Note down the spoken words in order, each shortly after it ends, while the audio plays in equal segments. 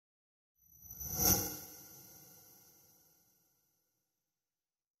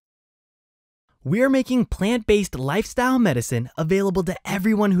We are making plant-based lifestyle medicine available to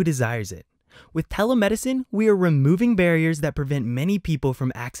everyone who desires it. With telemedicine, we are removing barriers that prevent many people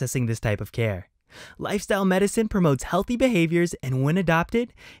from accessing this type of care. Lifestyle medicine promotes healthy behaviors, and when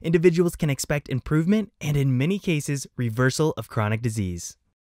adopted, individuals can expect improvement and, in many cases, reversal of chronic disease.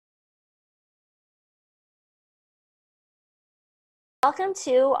 Welcome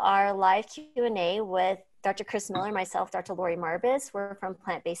to our live Q&A with Dr. Chris Miller, myself, Dr. Lori Marbus. We're from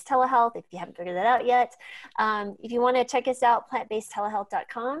Plant-Based Telehealth, if you haven't figured that out yet. If you want to check us out,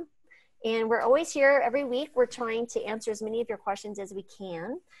 plantbasedtelehealth.com. And we're always here every week. We're trying to answer as many of your questions as we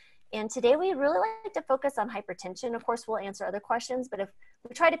can. And today we'd really like to focus on hypertension. Of course, we'll answer other questions, but if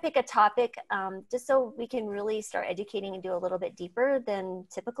we try to pick a topic just so we can really start educating and do a little bit deeper than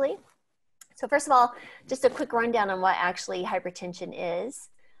typically. So first of all, just a quick rundown on what actually hypertension is.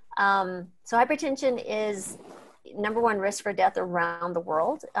 So hypertension is #1 risk for death around the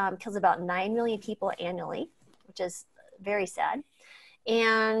world, kills about 9 million people annually, which is very sad.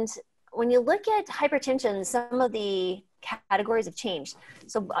 And when you look at hypertension, some of the categories have changed.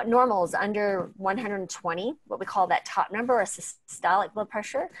 So normal is under 120, what we call that top number, or systolic blood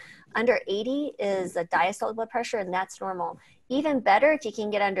pressure. Under 80 is a diastolic blood pressure, and that's normal. Even better if you can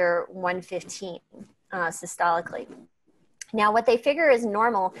get under 115 systolically. Now, what they figure is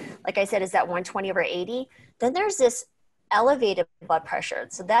normal, like I said, is that 120/80. Then there's this elevated blood pressure.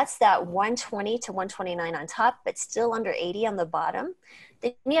 So that's that 120 to 129 on top, but still under 80 on the bottom.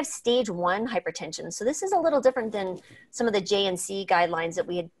 Then you have stage 1 hypertension. So this is a little different than some of the J&C guidelines that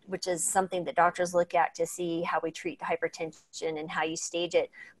we had, which is something that doctors look at to see how we treat hypertension and how you stage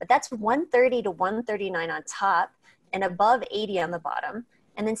it. But that's 130 to 139 on top and above 80 on the bottom.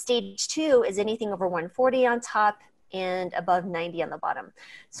 And then stage 2 is anything over 140 on top and above 90 on the bottom.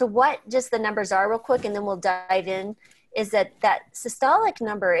 So what just the numbers are real quick, and then we'll dive in, is that systolic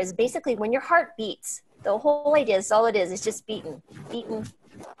number is basically when your heart beats. The whole idea is all it is just beating,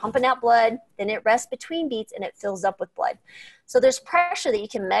 pumping out blood, then it rests between beats and it fills up with blood. So there's pressure that you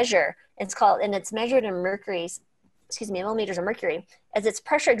can measure. It's measured in millimeters of mercury, as it's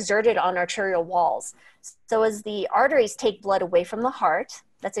pressure exerted on arterial walls. So as the arteries take blood away from the heart,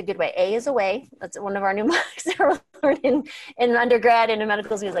 that's a good way. A is away. That's one of our mnemonics that we're learning in undergrad and in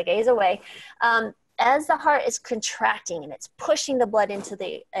medical school, is like A is away. As the heart is contracting and it's pushing the blood into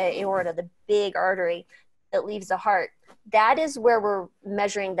the aorta, the big artery that leaves the heart, that is where we're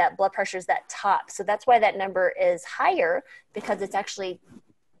measuring that blood pressure is that top. So that's why that number is higher, because it's actually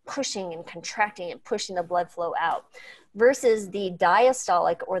pushing and contracting and pushing the blood flow out. Versus the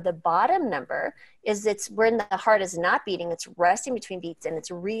diastolic, or the bottom number, is it's when the heart is not beating, it's resting between beats and it's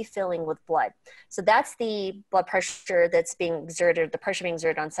refilling with blood. So that's the blood pressure that's being exerted, the pressure being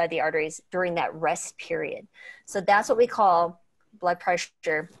exerted on the arteries during that rest period. So that's what we call blood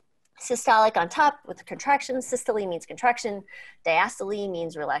pressure. Systolic on top with the contraction. Systole means contraction. Diastole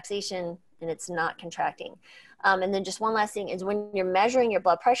means relaxation, and it's not contracting. And then just one last thing is, when you're measuring your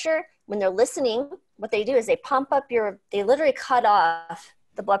blood pressure, when they're listening, what they do is they they literally cut off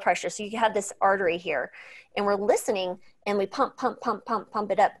the blood pressure. So you have this artery here, and we're listening, and we pump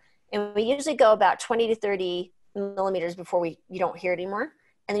it up. And we usually go about 20 to 30 millimeters before you don't hear it anymore.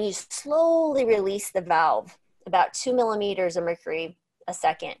 And then you slowly release the valve, about 2 millimeters of mercury a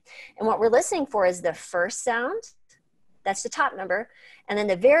second. And what we're listening for is the first sound, that's the top number. And then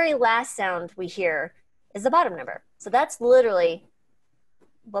the very last sound we hear is the bottom number. So that's literally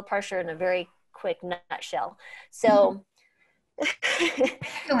blood pressure in a very quick nutshell. So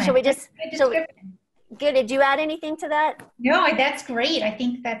should we just, good. Did you add anything to that? No, that's great. I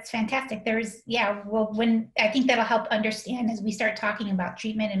think that's fantastic. I think that'll help understand as we start talking about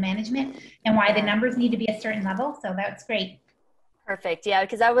treatment and management and why the numbers need to be a certain level. So that's great. Perfect. Yeah,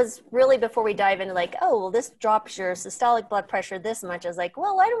 because I was really, before we dive into like, oh, well, this drops your systolic blood pressure this much. I was like,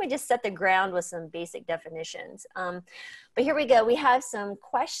 well, why don't we just set the ground with some basic definitions? But here we go. We have some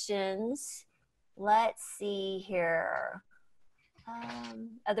questions. Let's see here.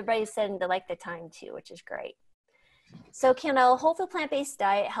 Everybody said they like the time too, which is great. So can a whole food plant-based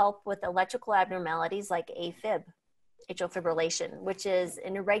diet help with electrical abnormalities like AFib, atrial fibrillation, which is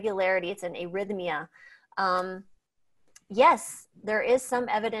an irregularity? It's an arrhythmia. Yes, there is some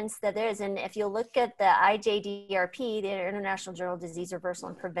evidence that there is. And if you look at the IJDRP, the International Journal of Disease Reversal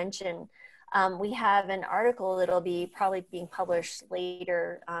and Prevention, we have an article that'll be probably being published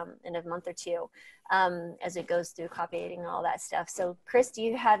later in a month or two as it goes through copying and all that stuff. So Chris, do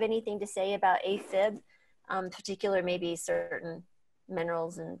you have anything to say about AFib, particular maybe certain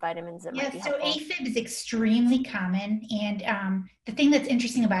minerals and vitamins that might be helpful? So AFib is extremely common, and the thing that's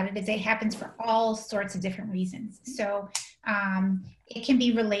interesting about it is it happens for all sorts of different reasons. So It can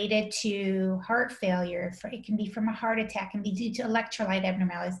be related to heart failure. It can be from a heart attack. It can be due to electrolyte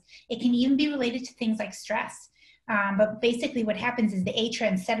abnormalities. It can even be related to things like stress. But basically what happens is the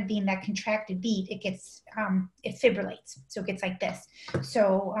atria, instead of being that contracted beat, it gets, it fibrillates. So it gets like this.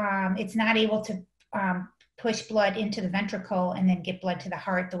 So it's not able to push blood into the ventricle and then get blood to the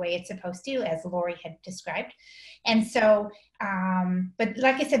heart the way it's supposed to, as Lori had described. And so, but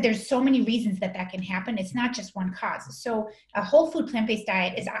like I said, there's so many reasons that that can happen. It's not just one cause. So a whole food plant-based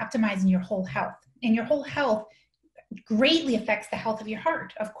diet is optimizing your whole health, and your whole health greatly affects the health of your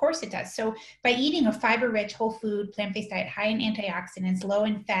heart. Of course it does. So by eating a fiber-rich, whole food, plant-based diet, high in antioxidants, low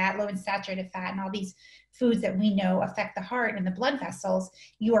in fat, low in saturated fat, and all these foods that we know affect the heart and the blood vessels,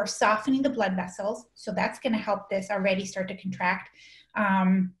 you are softening the blood vessels. So that's going to help this already start to contract.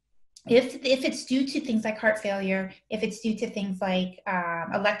 If it's due to things like heart failure, if it's due to things like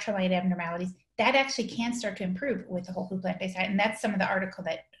electrolyte abnormalities, that actually can start to improve with the whole food plant-based diet. And that's some of the article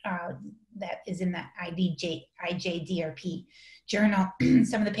that that is in the IJDRP journal,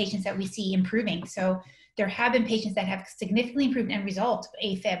 some of the patients that we see improving. So there have been patients that have significantly improved end result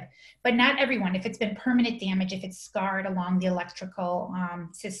AFib, but not everyone. If it's been permanent damage, if it's scarred along the electrical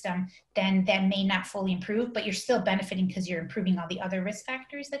system, then that may not fully improve, but you're still benefiting because you're improving all the other risk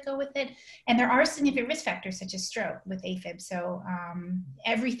factors that go with it. And there are significant risk factors such as stroke with AFib. So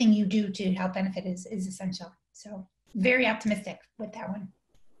everything you do to help benefit is essential. So very optimistic with that one.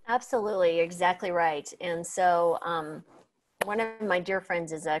 Absolutely, you're exactly right. And so one of my dear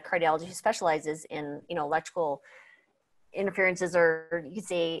friends is a cardiologist who specializes in, electrical interferences, or you could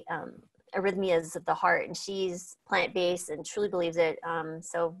say arrhythmias of the heart, and she's plant-based and truly believes it.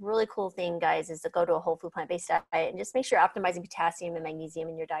 So really cool thing, guys, is to go to a whole food plant-based diet and just make sure you're optimizing potassium and magnesium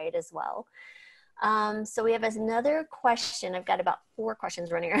in your diet as well. So we have another question. I've got about 4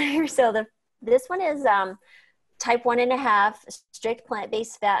 questions running around here. So this one is type 1.5, strict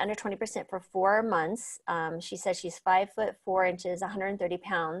plant-based fat under 20% for 4 months. She says she's 5'4", 130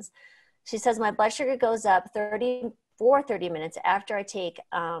 pounds. She says my blood sugar goes up 30 minutes after I take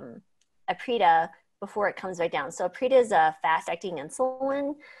Aprita before it comes right down. So Aprita is a fast-acting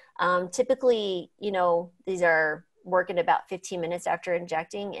insulin. Typically, these are working about 15 minutes after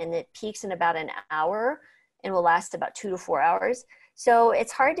injecting, and it peaks in about an hour and will last about 2 to 4 hours. So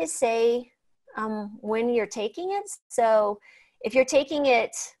it's hard to say when you're taking it. So if you're taking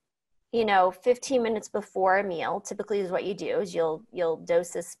it, 15 minutes before a meal, typically is what you do is you'll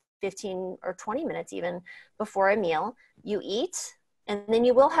dose this 15 or 20 minutes even before a meal. You eat, and then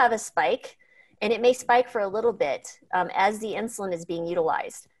you will have a spike, and it may spike for a little bit as the insulin is being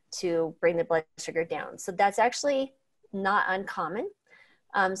utilized to bring the blood sugar down. So that's actually not uncommon.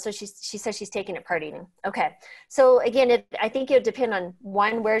 So she says she's taking it part eating. Okay. So again, I think it would depend on,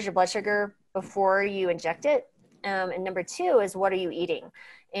 one, where's your blood sugar before you inject it? And number 2 is, what are you eating?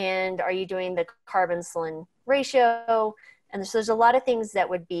 And are you doing the carb insulin ratio? And so there's a lot of things that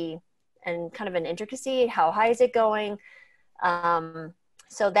would be, and kind of an intricacy, how high is it going?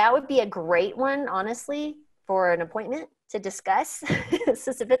 So that would be a great one, honestly, for an appointment to discuss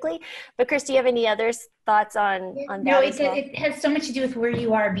specifically. But Chris, do you have any other thoughts on that? No, as well? It has so much to do with where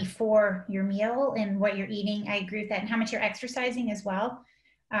you are before your meal and what you're eating. I agree with that, and how much you're exercising as well,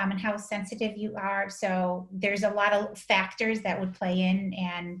 and how sensitive you are. So there's a lot of factors that would play in,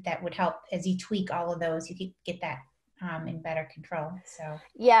 and that would help as you tweak all of those. You could get that in better control. So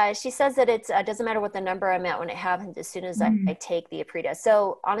yeah, she says that it doesn't matter what the number I'm at when it happens, as soon as I take the Aprita.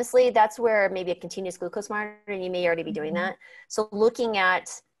 So honestly, that's where maybe a continuous glucose monitor, and you may already be doing that. So looking at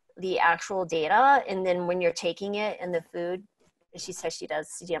the actual data, and then when you're taking it and the food, she says she does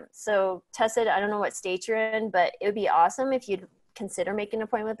CGM. So Tessa, I don't know what state you're in, but it would be awesome if you'd consider making an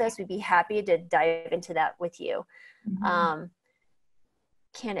appointment with us. We'd be happy to dive into that with you.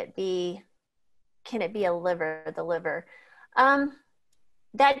 Can it be a liver, the liver?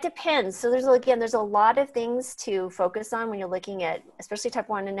 That depends. So there's a lot of things to focus on when you're looking at, especially type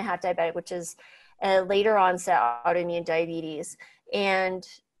 1.5 diabetic, which is later onset autoimmune diabetes. And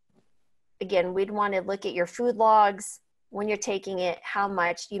again, we'd want to look at your food logs when you're taking it, how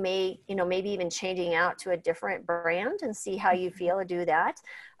much you may, maybe even changing out to a different brand and see how you feel to do that.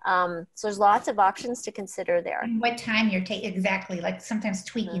 So there's lots of options to consider there. And what time you're taking, exactly. Like sometimes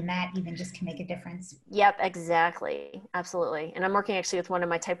tweaking that even just can make a difference. Yep, exactly. Absolutely. And I'm working actually with one of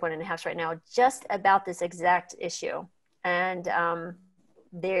my type 1.5s right now, just about this exact issue. And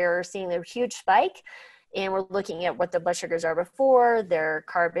they're seeing a huge spike, and we're looking at what the blood sugars are before, their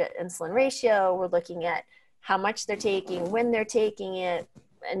carb insulin ratio. We're looking at how much they're taking, when they're taking it,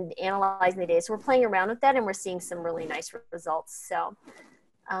 and analyzing the data. So we're playing around with that, and we're seeing some really nice results. So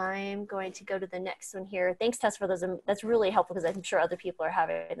I'm going to go to the next one here. Thanks, Tess, for those. That's really helpful because I'm sure other people are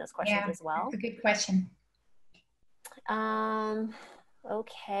having those questions as well. That's a good question.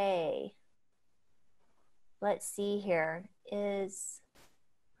 Okay. Let's see here. Let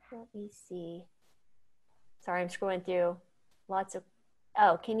me see. Sorry, I'm scrolling through lots of,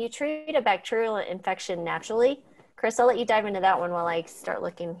 can you treat a bacterial infection naturally? Chris, I'll let you dive into that one while I start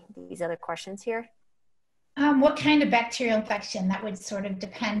looking at these other questions here. What kind of bacterial infection? That would sort of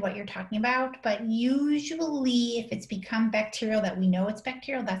depend what you're talking about, but usually if it's become bacterial that we know it's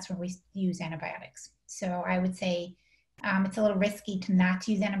bacterial, that's when we use antibiotics. So I would say it's a little risky to not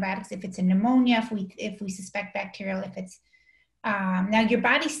use antibiotics if it's a pneumonia, if we suspect bacterial, if it's now your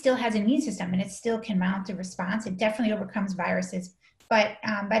body still has an immune system and it still can mount a response. It definitely overcomes viruses, but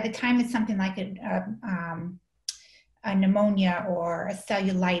by the time it's something like a pneumonia or a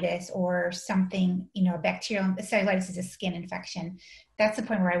cellulitis or something, a bacterial, cellulitis is a skin infection. That's the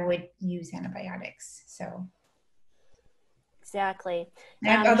point where I would use antibiotics. So. Exactly.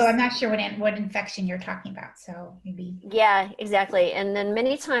 Although I'm not sure what infection you're talking about, so maybe. Yeah, exactly. And then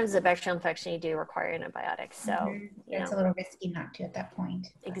many times the bacterial infection you do require antibiotics. So it's a little risky not to at that point.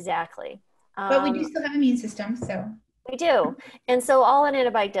 Exactly. But we do still have immune system, so. We do. And so all an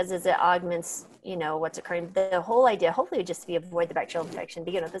antibiotic does is it augments, what's occurring. The whole idea, hopefully, would just be avoid the bacterial infection to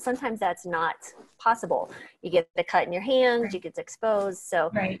begin with. But sometimes that's not possible. You get the cut in your hands, Right. you get exposed. So,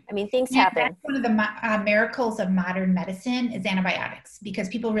 right. Things happen. That's one of the miracles of modern medicine is antibiotics, because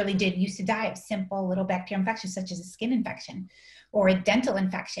people really used to die of simple little bacterial infections, such as a skin infection or a dental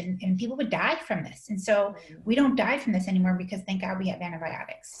infection, and people would die from this. And so we don't die from this anymore because, thank God, we have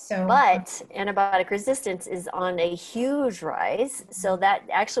antibiotics. So, but antibiotic resistance is on a huge rise. So that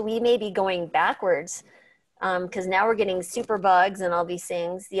actually we may be going backwards because now we're getting super bugs and all these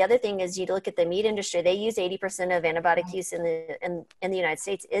things. The other thing is you look at the meat industry; they use 80% of antibiotic use in the United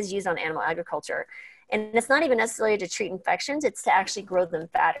States is used on animal agriculture, and it's not even necessarily to treat infections; it's to actually grow them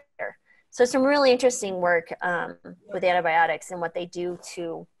fatter. So some really interesting work with antibiotics and what they do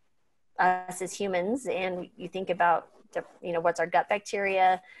to us as humans. And you think about, what's our gut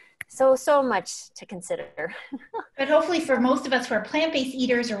bacteria. So much to consider. But hopefully for most of us who are plant-based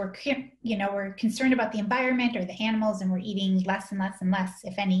eaters, or we're concerned about the environment or the animals, and we're eating less and less and less,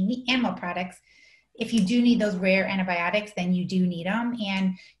 if any, animal products, if you do need those rare antibiotics, then you do need them.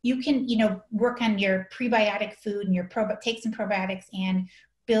 And you can, work on your prebiotic food and take some probiotics and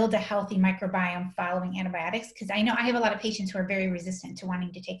build a healthy microbiome following antibiotics. Because I know I have a lot of patients who are very resistant to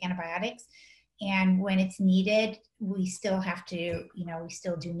wanting to take antibiotics. And when it's needed, we still have to, we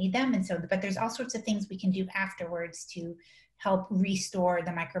still do need them. And so, but there's all sorts of things we can do afterwards to help restore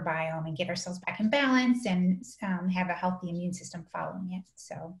the microbiome and get ourselves back in balance and have a healthy immune system following it.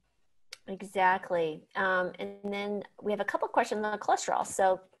 So. Exactly. And then we have a couple questions on cholesterol.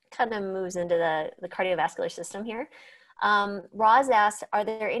 So kind of moves into the cardiovascular system here. Roz asked, are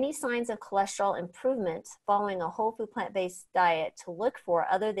there any signs of cholesterol improvement following a whole food plant-based diet to look for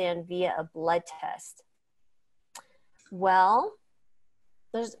other than via a blood test? Well,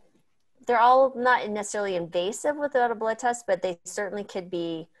 they're all not necessarily invasive without a blood test, but they certainly could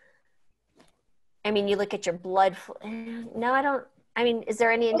be. You look at your blood. No, is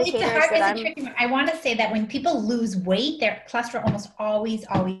there any indicators that tricky one. I want to say that when people lose weight, their cholesterol almost always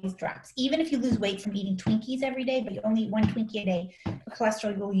drops. Even if you lose weight from eating Twinkies every day, but you only eat one Twinkie a day, the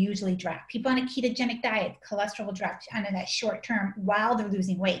cholesterol will usually drop. People on a ketogenic diet, cholesterol will drop on that short term while they're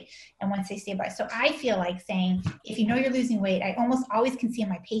losing weight. And once they stabilize. So I feel like saying, if you know you're losing weight, I almost always can see in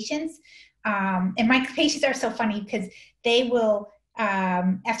my patients. And my patients are so funny because they will,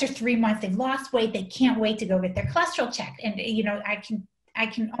 after 3 months, they've lost weight. They can't wait to go get their cholesterol checked. And, I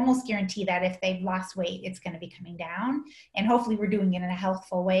can almost guarantee that if they've lost weight, it's going to be coming down. And hopefully we're doing it in a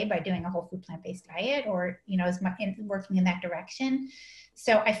healthful way by doing a whole food plant-based diet, or, working in that direction.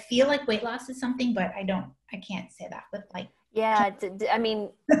 So I feel like weight loss is something, but I can't say that with yeah.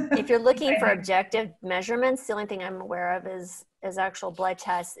 If you're looking for objective measurements, the only thing I'm aware of is actual blood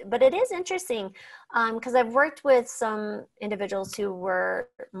tests. But it is interesting because I've worked with some individuals who were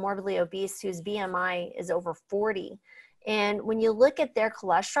morbidly obese whose BMI is over 40. And when you look at their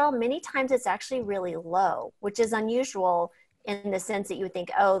cholesterol, many times it's actually really low, which is unusual in the sense that you would think,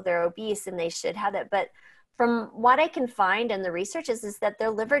 oh, they're obese and they should have that. But from what I can find in the research is that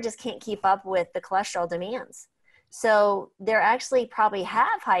their liver just can't keep up with the cholesterol demands. So they're actually probably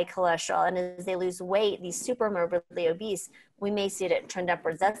have high cholesterol. And as they lose weight, these super morbidly obese, we may see it trend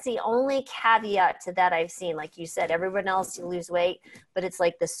upwards. That's the only caveat to that I've seen. Like you said, everyone else, you lose weight, but it's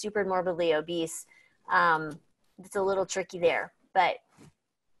like the super morbidly obese. It's a little tricky there. But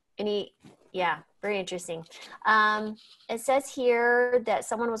any Yeah, very interesting. It says here that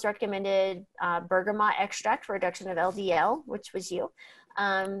someone was recommended bergamot extract for reduction of LDL, which was you.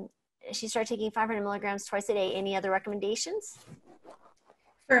 She started taking 500 milligrams twice a day. Any other recommendations?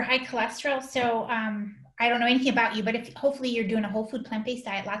 For high cholesterol, so I don't know anything about you, but if hopefully you're doing a whole food plant-based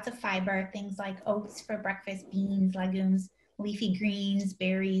diet, lots of fiber, things like oats for breakfast, beans, legumes, leafy greens,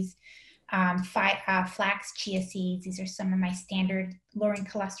 berries, flax, chia seeds. These are some of my standard lowering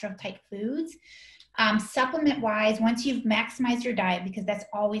cholesterol type foods. Supplement wise, once you've maximized your diet, because that's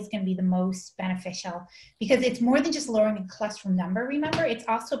always going to be the most beneficial, because it's more than just lowering the cholesterol number. Remember, it's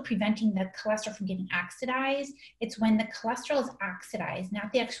also preventing the cholesterol from getting oxidized. It's when the cholesterol is oxidized,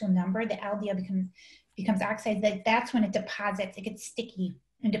 not the actual number, the LDL becomes oxidized, that's when it deposits, it gets sticky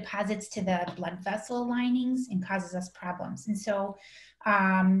and deposits to the blood vessel linings and causes us problems. And so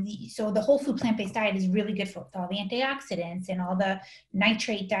so the whole food plant-based diet is really good for all the antioxidants and all the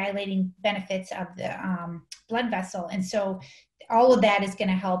nitrate dilating benefits of the blood vessel. And so all of that is going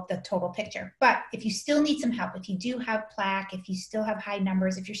to help the total picture. But if you still need some help, if you do have plaque, if you still have high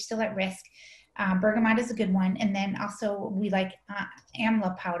numbers, if you're still at risk, bergamot is a good one. And then also we like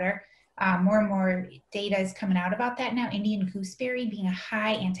amla powder. More and more data is coming out about that now. Indian gooseberry being a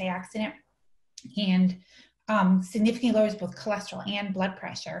high antioxidant and significantly lowers both cholesterol and blood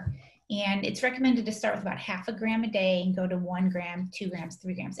pressure. And it's recommended to start with about 0.5 gram a day and go to 1 gram, 2 grams,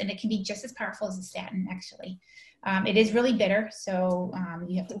 3 grams. And it can be just as powerful as a statin, actually. It is really bitter, so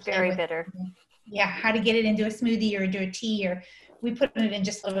you have to play Very with, bitter. Yeah, how to get it into a smoothie or into a tea, or we put it in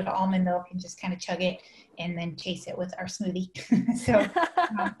just a little bit of almond milk and just kind of chug it and then chase it with our smoothie. So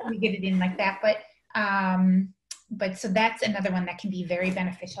we get it in like that. But so that's another one that can be very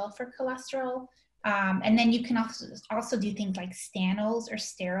beneficial for cholesterol. And then you can also do things like stanols or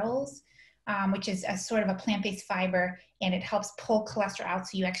sterols, which is a sort of a plant-based fiber, and it helps pull cholesterol out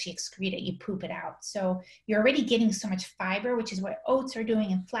so you actually excrete it, you poop it out. So you're already getting so much fiber, which is what oats are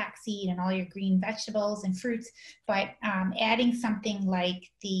doing, and flaxseed and all your green vegetables and fruits, but adding something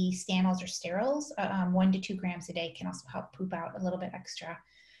like the stanols or sterols, 1 to 2 grams a day, can also help poop out a little bit extra.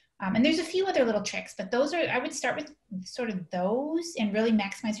 And there's a few other little tricks, but those are, I would start with sort of those and really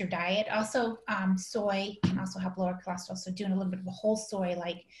maximize your diet. Also, soy can also help lower cholesterol. So doing a little bit of a whole soy,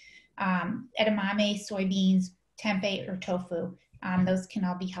 like edamame, soybeans, tempeh, or tofu. Those can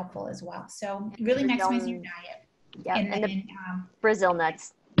all be helpful as well. So really maximize your diet. Yeah, and then, Brazil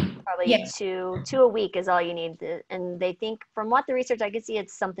nuts, probably two a week is all you need. And they think, from what the research I could see,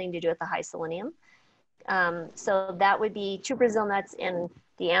 it's something to do with the high selenium. So that would be 2 Brazil nuts and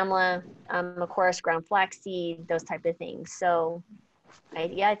the amla, of course, ground flaxseed, those type of things. So I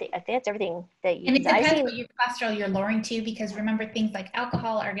think that's everything that you. And it depends what your cholesterol you're lowering to, because remember, things like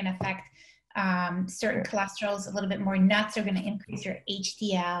alcohol are going to affect certain cholesterols a little bit more. Nuts are going to increase your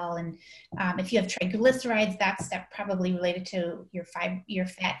HDL, and if you have triglycerides, that's probably related to your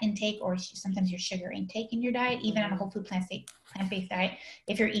fat intake, or sometimes your sugar intake in your diet, even on a whole food plant-based diet.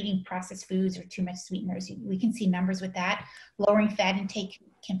 If you're eating processed foods or too much sweeteners, we can see numbers with that. Lowering fat intake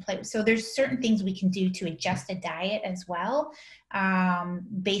can play. So there's certain things we can do to adjust a diet as well,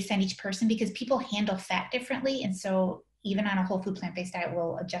 based on each person, because people handle fat differently. And so even on a whole food plant-based diet,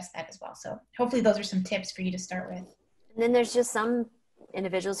 we'll adjust that as well. So hopefully those are some tips for you to start with. And then there's just some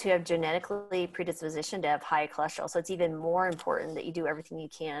individuals who have genetically predisposition to have high cholesterol. So it's even more important that you do everything you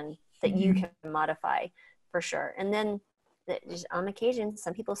can, that you can modify, for sure. And then just on occasion,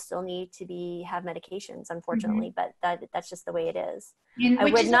 some people still need to have medications, unfortunately, but that's just the way it is. And I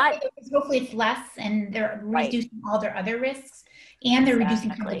would not. Hopefully it's less, and they're reducing all their other risks, and they're reducing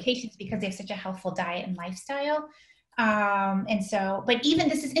complications because they have such a healthful diet and lifestyle. And so, but even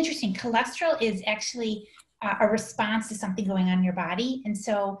this is interesting. Cholesterol is actually a response to something going on in your body. And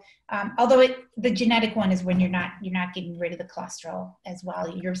so, although the genetic one is when you're not getting rid of the cholesterol as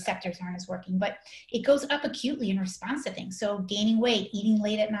well, your receptors aren't as working, but it goes up acutely in response to things. So gaining weight, eating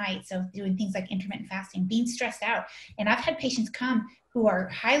late at night, so doing things like intermittent fasting, being stressed out. And I've had patients come who are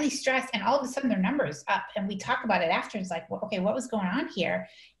highly stressed, and all of a sudden their numbers up, and we talk about it after. It's like, well, okay, what was going on here?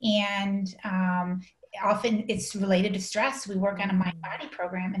 And often it's related to stress. We work on a mind-body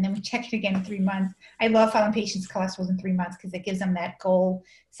program, and then we check it again in 3 months. I love following patients' cholesterol in 3 months because it gives them that goal,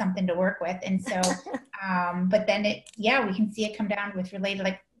 something to work with. And so, but then we can see it come down with related,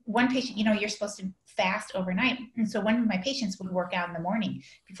 like one patient, you're supposed to fast overnight. And so one of my patients would work out in the morning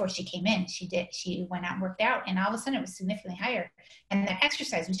before she came in. She went out and worked out, and all of a sudden it was significantly higher. And the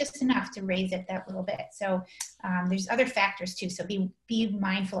exercise was just enough to raise it that little bit. So there's other factors too. So be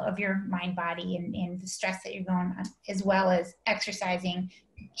mindful of your mind, body, and the stress that you're going on, as well as exercising,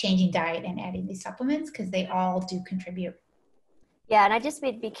 changing diet, and adding these supplements, because they all do contribute. Yeah, and I just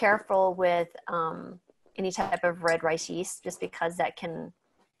be careful with any type of red rice yeast, just because it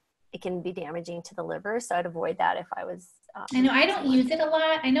can be damaging to the liver. So I'd avoid that if I was. I know I don't use it a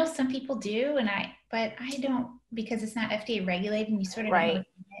lot. I know some people do, but I don't, because it's not FDA regulated, and you sort of don't know Right. what's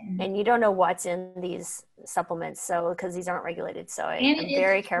in it. And you don't know what's in these supplements, so because these aren't regulated. So And I'm it is,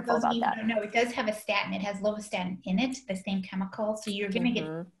 very for careful those of about you who that. don't know, it does have a statin. It has lovastatin in it, the same chemical. So you're going to get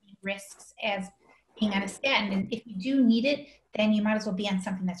risks as being on a statin. And if you do need it, then you might as well be on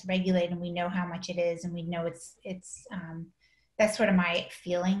something that's regulated, and we know how much it is, and we know it's that's sort of my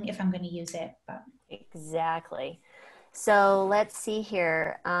feeling if I'm going to use it. But Exactly. So let's see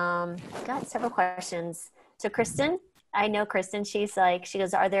here. Got several questions. So Kristen, I know Kristen, she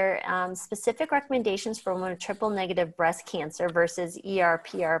goes, are there specific recommendations for women with triple negative breast cancer versus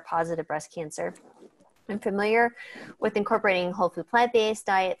ER/PR positive breast cancer? I'm familiar with incorporating whole food plant-based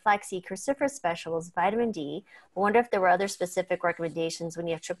diet, flaxseed, cruciferous specials, vitamin D. I wonder if there were other specific recommendations when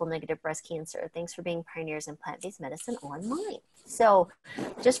you have triple negative breast cancer. Thanks for being pioneers in plant-based medicine online. So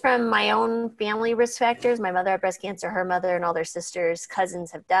just from my own family risk factors, my mother had breast cancer, her mother and all their sisters,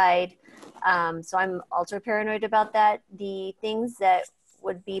 cousins have died. So I'm ultra paranoid about that. The things that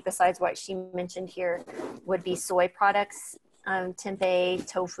would be, besides what she mentioned here, would be soy products, tempeh,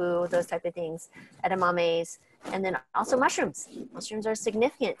 tofu, those type of things, edamames, and then also mushrooms. Mushrooms are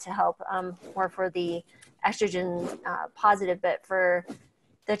significant to help more for the estrogen positive, but for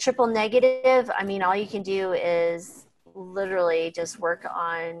the triple negative, I mean, all you can do is literally just work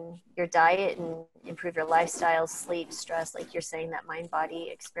on your diet and improve your lifestyle, sleep, stress, like you're saying, that mind-body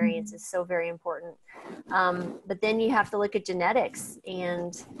experience is so very important. But then you have to look at genetics,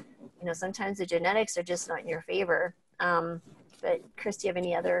 and sometimes the genetics are just not in your favor. But Chris, do you have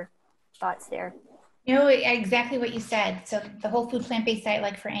any other thoughts there? Exactly what you said. So the whole food plant-based diet,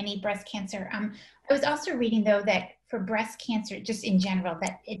 like for any breast cancer. I was also reading, though, that for breast cancer, just in general,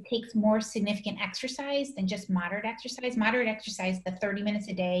 that it takes more significant exercise than just moderate exercise. Moderate exercise, the 30 minutes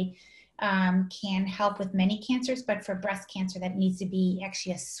a day, can help with many cancers, but for breast cancer, that needs to be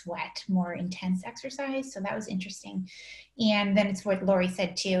actually a sweat, more intense exercise. So that was interesting. And then it's what Lori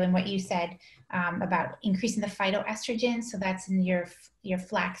said too, and what you said about increasing the phytoestrogen. So that's in your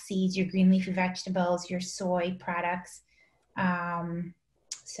flax seeds, your green leafy vegetables, your soy products.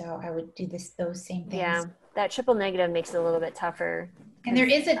 So I would do those same things. Yeah, that triple negative makes it a little bit tougher. And there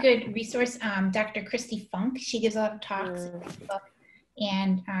is a good resource, Dr. Christy Funk. She gives a lot of talks in Facebook,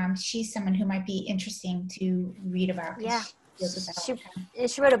 and she's someone who might be interesting to read about. Yeah.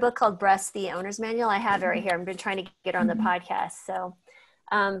 She wrote a book called Breast, the Owner's Manual. I have it right here. I've been trying to get her on the podcast. So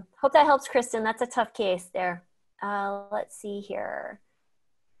hope that helps, Kristen. That's a tough case there. Let's see here.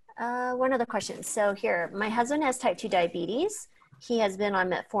 One other question. So here, my husband has type 2 diabetes. He has been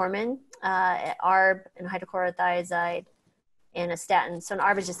on metformin, ARB, and hydrochlorothiazide, and a statin. So an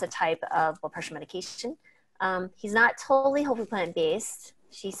ARB is just a type of blood pressure medication. He's not totally whole food plant-based.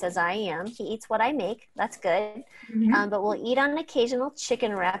 She says I am. He eats what I make. That's good. But we'll eat on occasional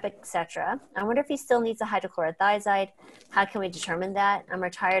chicken wrap, etc. I wonder if he still needs a hydrochlorothiazide. How can we determine that? I'm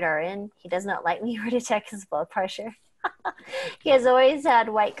retired RN. He does not like me to check his blood pressure. He has always had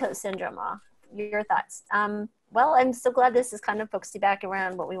white coat syndrome. Your thoughts? Well, I'm so glad this is kind of focusing back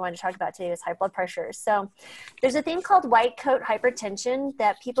around what we want to talk about today is high blood pressure. So there's a thing called white coat hypertension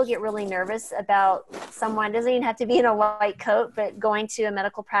that people get really nervous about. Someone doesn't even have to be in a white coat, but going to a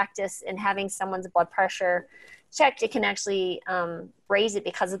medical practice and having someone's blood pressure checked, it can actually raise it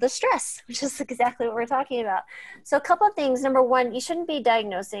because of the stress, which is exactly what we're talking about. So a couple of things. Number one, you shouldn't be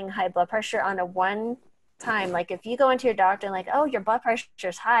diagnosing high blood pressure on a one time. Like if you go into your doctor and like, oh, your blood pressure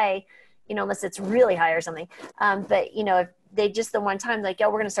is high, unless it's really high or something. But, if they just the one time, like, we're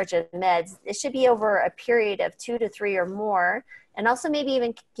going to start you meds, it should be over a period of 2 to 3 or more. And also maybe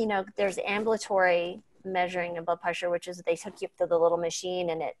even, there's ambulatory measuring of blood pressure, which is they hook you up to the little machine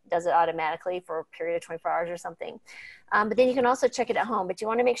and it does it automatically for a period of 24 hours or something. But then you can also check it at home, but you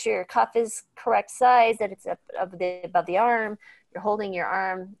want to make sure your cuff is correct size, that it's above the arm, you're holding your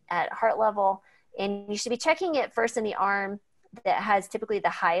arm at heart level. And you should be checking it first in the arm that has typically the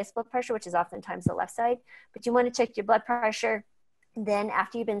highest blood pressure, which is oftentimes the left side. But you want to check your blood pressure. Then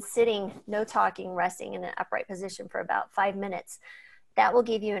after you've been sitting, no talking, resting in an upright position for about 5 minutes, that will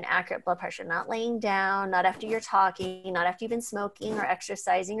give you an accurate blood pressure, not laying down, not after you're talking, not after you've been smoking or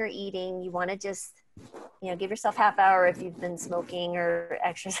exercising or eating. You want to just, give yourself half hour if you've been smoking or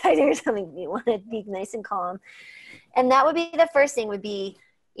exercising or something. You want to be nice and calm. And that would be the first thing would be,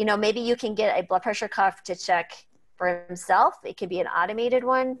 maybe you can get a blood pressure cuff to check for himself. It could be an automated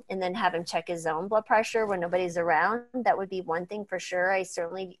one, and then have him check his own blood pressure when nobody's around. That would be one thing for sure. I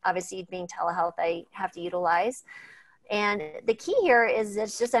certainly, obviously being telehealth, I have to utilize. And the key here is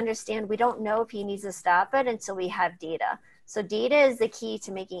it's just understand we don't know if he needs to stop it until we have data. So data is the key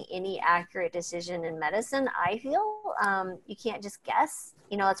to making any accurate decision in medicine, I feel. You can't just guess.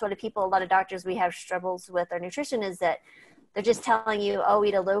 You know, that's what a lot of doctors we have struggles with our nutrition is that they're just telling you, oh,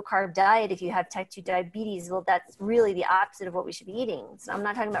 eat a low carb diet if you have type 2 diabetes. Well, that's really the opposite of what we should be eating. So I'm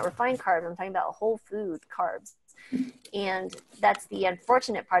not talking about refined carbs. I'm talking about whole food carbs. And that's the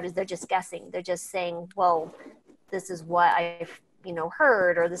unfortunate part is they're just guessing. They're just saying, well, this is what I've,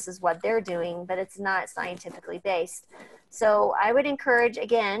 heard, or this is what they're doing, but it's not scientifically based. So I would encourage,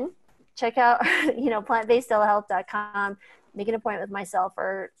 again, check out, plantbasedtelehealth.com. Make an appointment with myself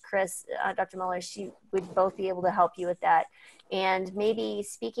or Chris, Dr. Muller. She would both be able to help you with that. And maybe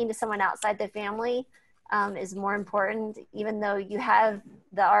speaking to someone outside the family is more important, even though you have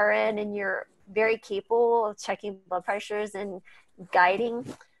the RN and you're very capable of checking blood pressures and guiding.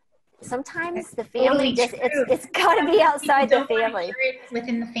 Sometimes the family it's got to be outside the family.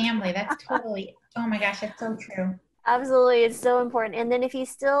 Within the family. That's totally, oh my gosh, that's so true. Absolutely. It's so important. And then if he's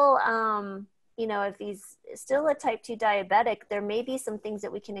still, if he's still a type 2 diabetic, there may be some things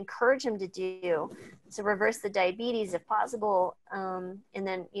that we can encourage him to do to reverse the diabetes if possible. And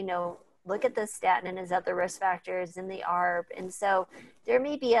then, look at the statin and his other risk factors and the ARB. And so there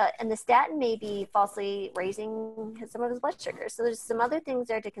may be and the statin may be falsely raising some of his blood sugar. So there's some other things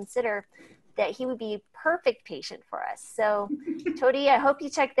there to consider that he would be a perfect patient for us. So Todi, I hope you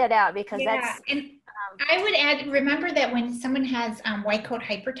check that out because that's... And I would add, remember that when someone has white coat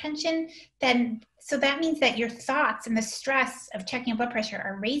hypertension, so that means that your thoughts and the stress of checking blood pressure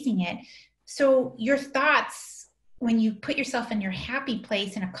are raising it. So your thoughts, when you put yourself in your happy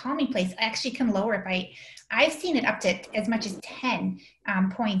place, in a calming place, actually can lower it I've seen it up to as much as 10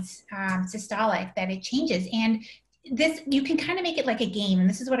 points systolic that it changes. And this, you can kind of make it like a game. And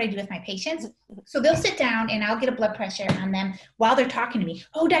this is what I do with my patients. So they'll sit down and I'll get a blood pressure on them while they're talking to me.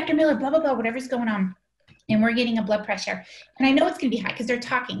 Oh, Dr. Miller, blah, blah, blah, whatever's going on. And we're getting a blood pressure. And I know it's going to be high because they're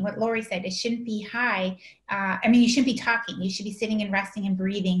talking. What Lori said, it shouldn't be high. You shouldn't be talking. You should be sitting and resting and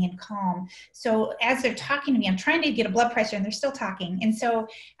breathing and calm. So as they're talking to me, I'm trying to get a blood pressure and they're still talking. And so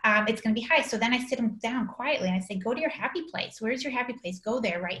it's going to be high. So then I sit them down quietly and I say, go to your happy place. Where's your happy place? Go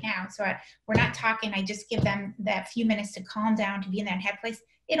there right now. So we're not talking. I just give them that few minutes to calm down, to be in that happy place.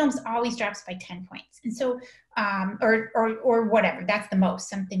 It almost always drops by 10 points. And so, or whatever, that's the most,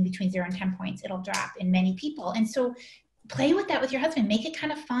 something between 0 and 10 points, it'll drop in many people. And so play with that with your husband, make it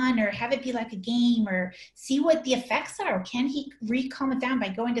kind of fun, or have it be like a game, or see what the effects are. Can he calm it down by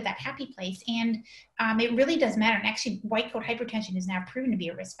going to that happy place? And it really does matter. And actually white coat hypertension is now proven to be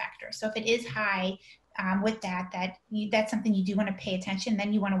a risk factor. So if it is high with that's something you do want to pay attention.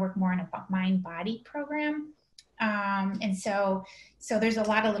 Then you want to work more on a mind-body program. And so there's a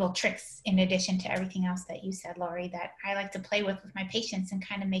lot of little tricks in addition to everything else that you said, Lori, that I like to play with my patients and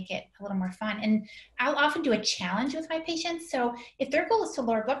kind of make it a little more fun. And I'll often do a challenge with my patients. So if their goal is to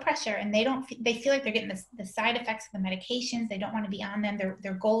lower blood pressure and they feel like they're getting the side effects of the medications, they don't want to be on them,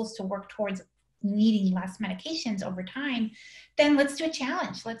 their goal is to work towards needing less medications over time, then let's do a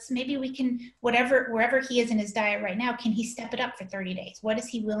challenge. Maybe we can, wherever he is in his diet right now, can he step it up for 30 days? What is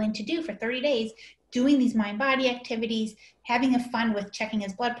he willing to do for 30 days? Doing these mind-body activities, having a fun with checking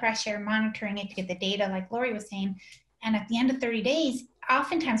his blood pressure, monitoring it to get the data like Lori was saying. And at the end of 30 days,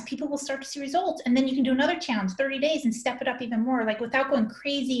 oftentimes people will start to see results, and then you can do another challenge, 30 days, and step it up even more, like without going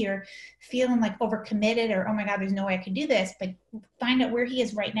crazy or feeling like overcommitted or, oh my God, there's no way I could do this, but find out where he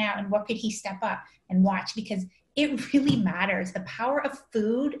is right now and what could he step up and watch, because it really matters. The power of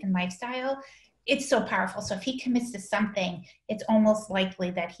food and lifestyle, it's so powerful. So if he commits to something, it's almost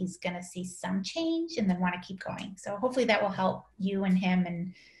likely that he's going to see some change and then want to keep going. So hopefully that will help you and him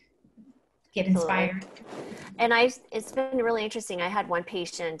and get inspired. And it's been really interesting. I had one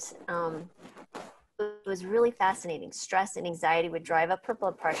patient, it was really fascinating. Stress and anxiety would drive up her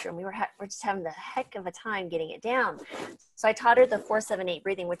blood pressure, and we're just having the heck of a time getting it down. So I taught her the 4-7-8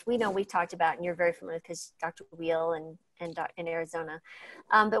 breathing, which we know we've talked about, and you're very familiar with because Dr. Wheel and in Arizona.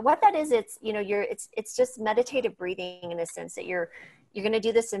 But what that is, it's just meditative breathing in a sense that you're going to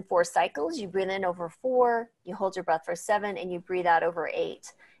do this in 4 cycles. You breathe in over 4, you hold your breath for 7, and you breathe out over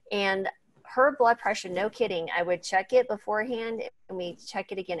 8. And her blood pressure, no kidding, I would check it beforehand, and we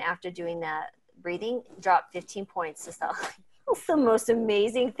check it again after doing that breathing, drop 15 points. It's the most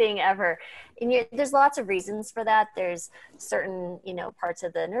amazing thing ever. And there's lots of reasons for that. There's certain, parts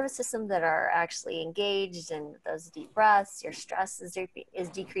of the nervous system that are actually engaged, and those deep breaths, your stress is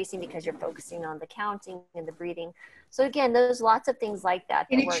decreasing because you're focusing on the counting and the breathing. So again, there's lots of things like that.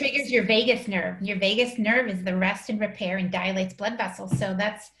 And it triggers your vagus nerve. Your vagus nerve is the rest and repair and dilates blood vessels. So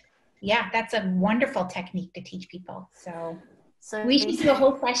that's Yeah, that's a wonderful technique to teach people. So So we should do a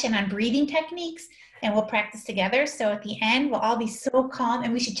whole session on breathing techniques, and we'll practice together. So at the end, we'll all be so calm,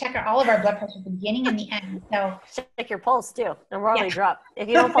 and we should check all of our blood pressure at the beginning and the end. So check your pulse too. The probably yeah. drop. If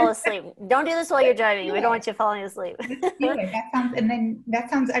you don't fall asleep, don't do this while you're driving. We don't want you falling asleep. Let's do it.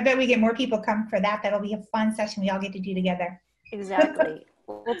 That sounds, I bet we get more people come for that. That'll be a fun session we all get to do together. Exactly.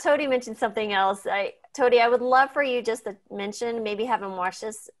 Well, Tody mentioned something else. Tody, I would love for you just to mention, maybe have him watch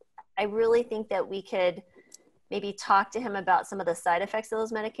this. I really think that we could maybe talk to him about some of the side effects of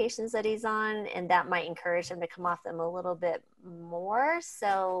those medications that he's on, and that might encourage him to come off them a little bit more.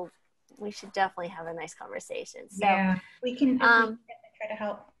 So we should definitely have a nice conversation. So yeah, we can try to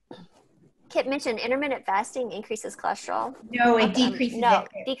help. Kit mentioned intermittent fasting increases cholesterol. No, it decreases it.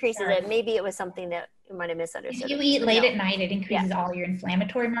 Decreases it. Maybe it was something that you might have misunderstood. If you eat late at night, it increases all your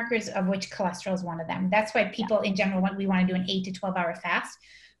inflammatory markers, of which cholesterol is one of them. That's why people in general, we want to do an 8 to 12 hour fast.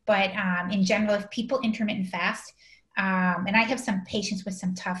 But in general, if people intermittent fast, and I have some patients with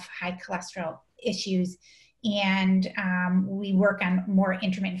some tough high cholesterol issues, and we work on more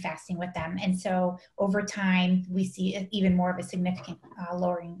intermittent fasting with them. And so over time, we see even more of a significant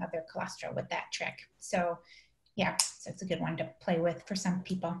lowering of their cholesterol with that trick. So yeah, so it's a good one to play with for some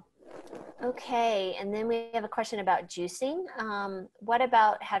people. Okay, and then we have a question about juicing. What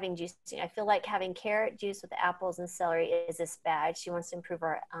about having juicing? I feel like having carrot juice with apples and celery is this bad. She wants to improve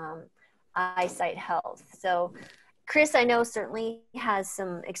our eyesight health. So Chris, I know, certainly has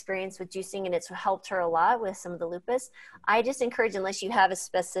some experience with juicing, and it's helped her a lot with some of the lupus. I just encourage, unless you have a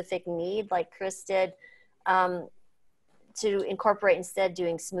specific need like Chris did, to incorporate instead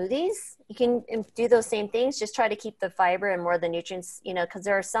doing smoothies. You can do those same things, just try to keep the fiber and more of the nutrients, because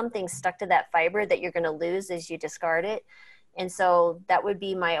there are some things stuck to that fiber that you're going to lose as you discard it. And so that would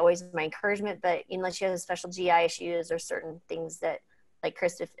be always my encouragement. But unless you have special GI issues or certain things that, like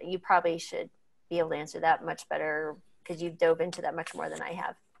Chris, if you probably should be able to answer that much better because you've dove into that much more than I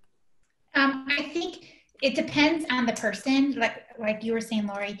have. I think it depends on the person, like you were saying,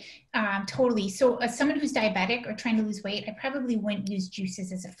 Lori, totally. So as someone who's diabetic or trying to lose weight, I probably wouldn't use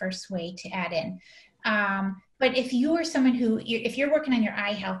juices as a first way to add in. But if you are someone if you're working on your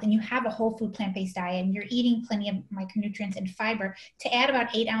eye health and you have a whole food plant-based diet and you're eating plenty of micronutrients and fiber, to add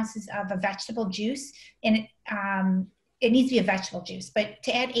about 8 ounces of a vegetable juice, and it needs to be a vegetable juice, but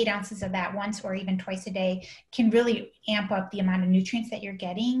to add 8 ounces of that once or even twice a day can really amp up the amount of nutrients that you're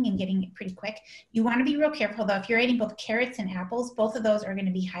getting and getting it pretty quick. You want to be real careful though. If you're eating both carrots and apples, both of those are going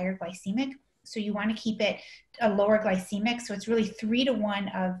to be higher glycemic. So you want to keep it a lower glycemic. So it's really 3 to 1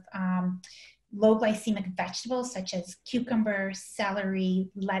 of low glycemic vegetables such as cucumber, celery,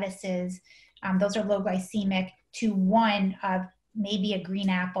 lettuces. Those are low glycemic, to 1 of maybe a green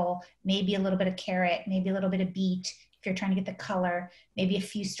apple, maybe a little bit of carrot, maybe a little bit of beet. If you're trying to get the color, maybe a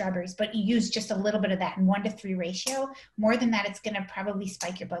few strawberries, but you use just a little bit of that in 1 to 3 ratio. More than that, it's going to probably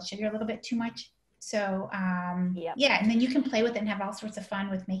spike your blood sugar a little bit too much. So yeah, and then you can play with it and have all sorts of fun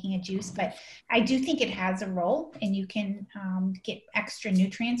with making a juice. But I do think it has a role, and you can get extra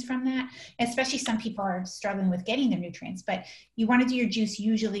nutrients from that. Especially some people are struggling with getting their nutrients, but you want to do your juice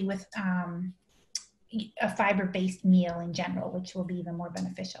usually with a fiber-based meal in general, which will be even more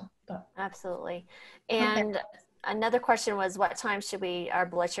beneficial. But absolutely. And another question was, what time should our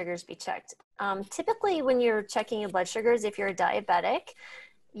blood sugars be checked? Typically when you're checking your blood sugars, if you're a diabetic,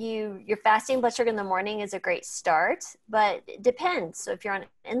 your fasting blood sugar in the morning is a great start, but it depends. So if you're on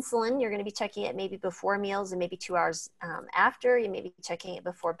insulin, you're going to be checking it maybe before meals and maybe 2 hours after. You may be checking it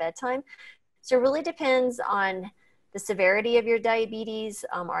before bedtime. So it really depends on the severity of your diabetes.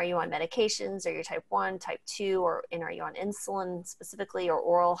 Are you on medications? Are you type 1, type 2, and are you on insulin specifically, or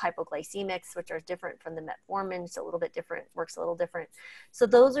oral hypoglycemics, which are different from the metformin? It's a little bit different, works a little different. So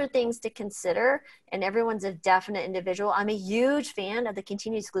those are things to consider, and everyone's a definite individual. I'm a huge fan of the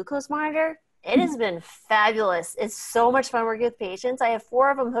continuous glucose monitor. It has been fabulous. It's so much fun working with patients. I have 4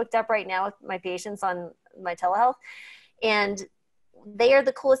 of them hooked up right now with my patients on my telehealth, and they are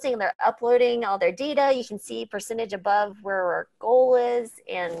the coolest thing. They're uploading all their data. You can see percentage above where our goal is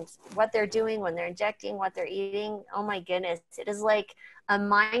and what they're doing when they're injecting, what they're eating. Oh my goodness. It is like a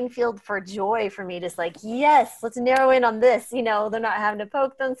minefield for joy for me. Just like, yes, let's narrow in on this. They're not having to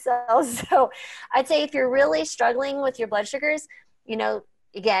poke themselves. So I'd say if you're really struggling with your blood sugars,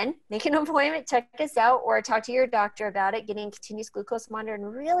 again, make an appointment, check us out, or talk to your doctor about it, getting a continuous glucose monitor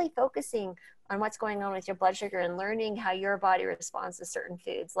and really focusing on what's going on with your blood sugar and learning how your body responds to certain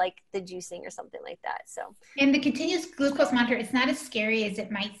foods, like the juicing or something like that. So, and the continuous glucose monitor, it's not as scary as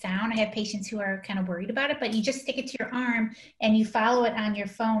it might sound. I have patients who are kind of worried about it, but you just stick it to your arm and you follow it on your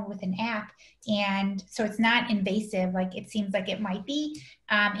phone with an app. And so it's not invasive like it seems like it might be.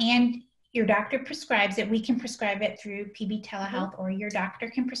 And your doctor prescribes it. We can prescribe it through PB Telehealth, or your doctor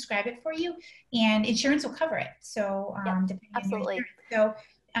can prescribe it for you, and insurance will cover it. So depending absolutely. on your insurance.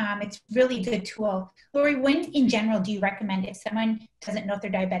 So it's really a good tool. Lori, when in general do you recommend, if someone doesn't know if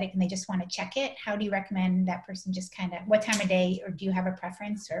they're diabetic and they just want to check it, how do you recommend that person just kind of, what time of day, or do you have a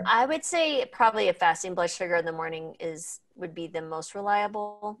preference? Or I would say probably a fasting blood sugar in the morning would be the most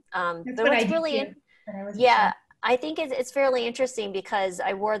reliable. That's But what I what's do really, too, but I wasn't yeah, sure. I think it's fairly interesting because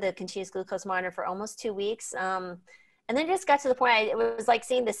I wore the continuous glucose monitor for almost 2 weeks. And then just got to the point, it was like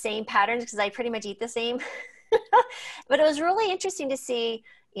seeing the same patterns because I pretty much eat the same. But it was really interesting to see,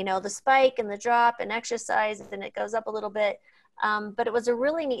 the spike and the drop and exercise, and it goes up a little bit. But it was a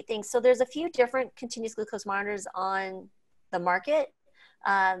really neat thing. So there's a few different continuous glucose monitors on the market.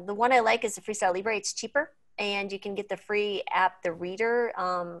 The one I like is the Freestyle Libre. It's cheaper, and you can get the free app, the Reader,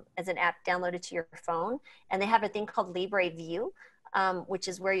 as an app downloaded to your phone. And they have a thing called Libre View, which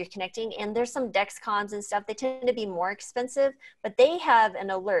is where you're connecting. And there's some Dexcons and stuff. They tend to be more expensive, but they have an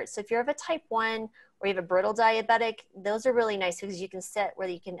alert. So if you're of a type 1 or you have a brittle diabetic, those are really nice because you can set where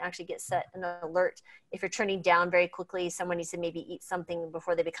you can actually get set an alert. If you're turning down very quickly, someone needs to maybe eat something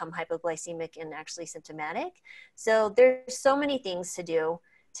before they become hypoglycemic and actually symptomatic. So there's so many things to do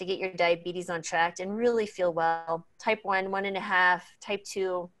to get your diabetes on track and really feel well. Type 1, 1.5, type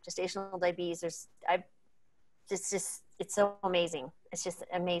 2, gestational diabetes. It's so amazing. It's just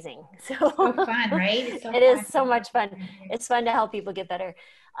amazing. So Fun, right? It's so it fun. is so much fun. It's fun to help people get better.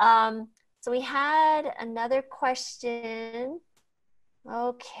 So we had another question.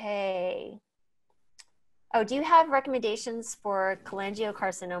 Okay. Oh, do you have recommendations for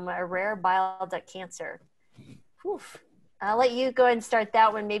cholangiocarcinoma, a rare bile duct cancer? Oof. I'll let you go ahead and start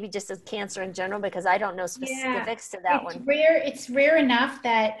that one, maybe just as cancer in general, because I don't know specifics to that one. It's rare enough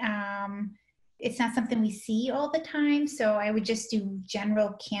that it's not something we see all the time. So I would just do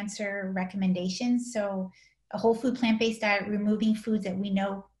general cancer recommendations. So a whole food plant-based diet, removing foods that we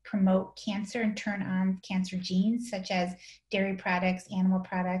know promote cancer and turn on cancer genes, such as dairy products, animal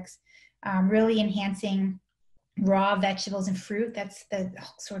products, really enhancing raw vegetables and fruit. That's the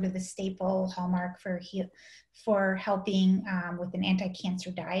sort of the staple hallmark for helping with an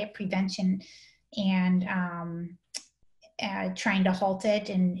anti-cancer diet, prevention, and trying to halt it,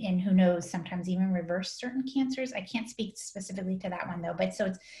 and who knows, sometimes even reverse certain cancers. I can't speak specifically to that one though, but so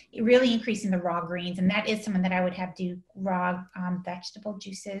it's really increasing the raw greens, and that is someone that I would have do raw vegetable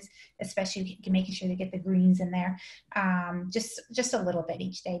juices, especially making sure they get the greens in there, just a little bit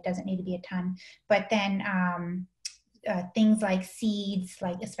each day. It doesn't need to be a ton, but then things like seeds,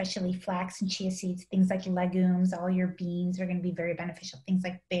 like especially flax and chia seeds, things like legumes, all your beans are going to be very beneficial. Things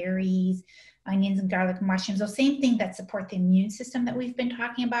like berries, onions and garlic, mushrooms, those same things that support the immune system that we've been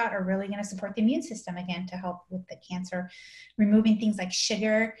talking about are really going to support the immune system again to help with the cancer. Removing things like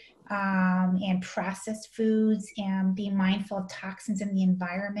sugar and processed foods, and being mindful of toxins in the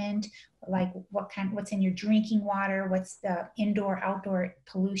environment, like what's in your drinking water, what's the indoor, outdoor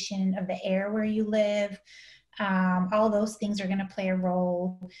pollution of the air where you live. All those things are going to play a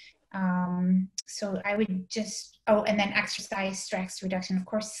role. So I would just, and then exercise, stress reduction, of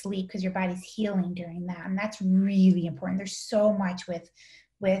course, sleep, because your body's healing during that. And that's really important. There's so much with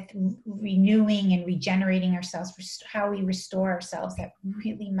renewing and regenerating ourselves, how we restore ourselves, that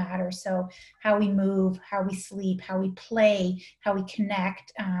really matters. So how we move, how we sleep, how we play, how we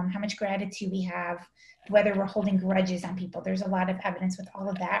connect, how much gratitude we have, whether we're holding grudges on people. There's a lot of evidence with all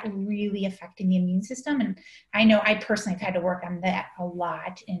of that really affecting the immune system. And I know I personally have had to work on that a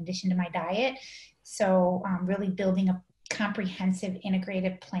lot in addition to my diet. So really building a comprehensive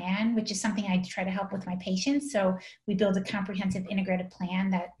integrated plan, which is something I try to help with my patients. So we build a comprehensive integrated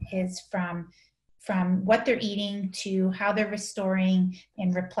plan that is from what they're eating to how they're restoring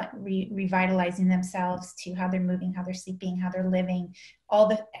and revitalizing themselves, to how they're moving, how they're sleeping, how they're living,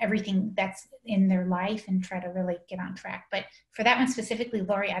 everything that's in their life, and try to really get on track. But for that one specifically,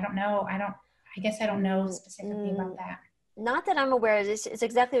 Lori, I don't know specifically about that. Not that I'm aware of. It's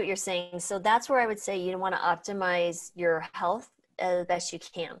exactly what you're saying. So that's where I would say you want to optimize your health as best you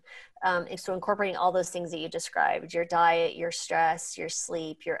can. So incorporating all those things that you described, your diet, your stress, your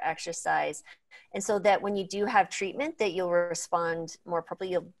sleep, your exercise. And so that when you do have treatment, that you'll respond more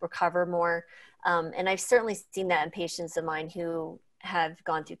appropriately, you'll recover more. And I've certainly seen that in patients of mine who have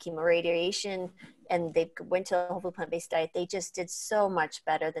gone through chemoradiation and they went to a whole food plant-based diet, they just did so much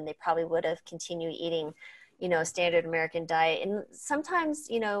better than they probably would have continued eating, a standard American diet. And sometimes,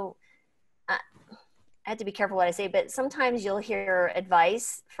 I have to be careful what I say, but sometimes you'll hear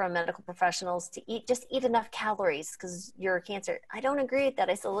advice from medical professionals to just eat enough calories because you're cancer. I don't agree with that.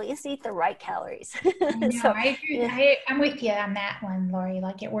 I still at least eat the right calories. I know, So, I agree. yeah. I'm with you on that one, Lori.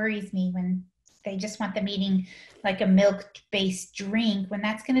 Like, it worries me when they just want them eating like a milk-based drink when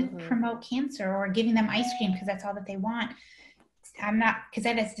that's going to promote cancer, or giving them ice cream because that's all that they want. I'm not, because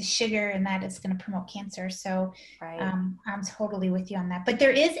that is the sugar and that is going to promote cancer. So Right. I'm totally with you on that. But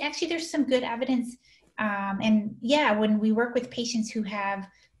there's some good evidence. And yeah, when we work with patients who have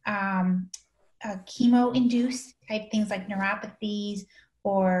chemo-induced type things like neuropathies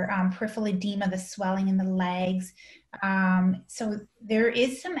or peripheral edema, the swelling in the legs. So there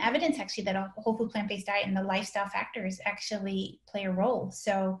is some evidence actually that a whole food plant-based diet and the lifestyle factors actually play a role.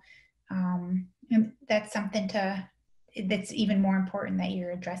 So and that's something that's even more important that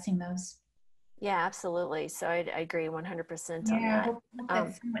you're addressing those. Yeah, absolutely. So I agree 100% on Yeah, I that. hope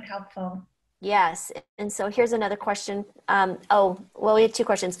that's somewhat helpful. Yes. And so here's another question. We had two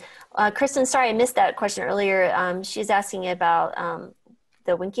questions. Kristen, sorry, I missed that question earlier. She's asking about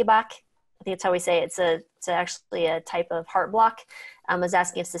the Winkebach. I think that's how we say it. It's actually a type of heart block. Was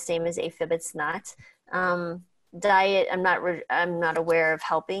asking if it's the same as AFib. It's not. Diet, I'm not aware of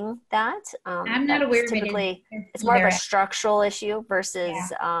helping that. I'm not aware of typically, it it's more of either. a structural issue versus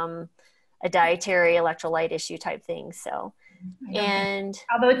a dietary electrolyte issue type thing. So,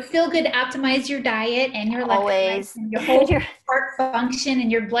 Although it's still good to optimize your diet and your electrolytes and your whole heart function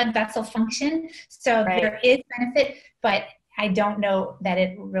and your blood vessel function. So there is benefit, but I don't know that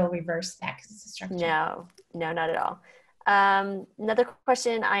it will reverse that because it's a structure. No, not at all. Another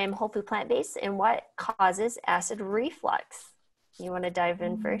question, I am whole food plant-based, and what causes acid reflux? You want to dive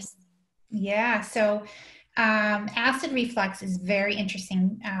in first? Yeah, so acid reflux is very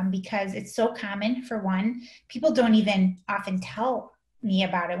interesting because it's so common. For one, people don't even often tell me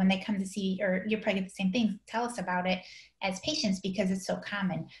about it when they come to see, or you're probably the same thing, tell us about it as patients because it's so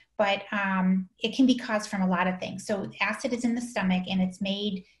common. But it can be caused from a lot of things. So acid is in the stomach and it's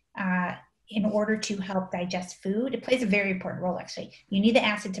made in order to help digest food. It plays a very important role, actually. You need the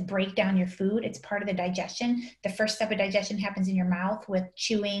acid to break down your food. It's part of the digestion. The first step of digestion happens in your mouth with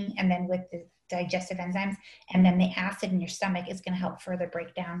chewing and then with the digestive enzymes. And then the acid in your stomach is going to help further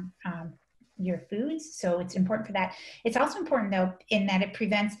break down your foods. So it's important for that. It's also important, though, in that it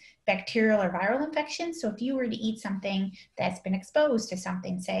prevents bacterial or viral infections. So if you were to eat something that's been exposed to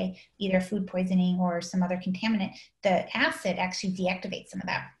something, say either food poisoning or some other contaminant, the acid actually deactivates some of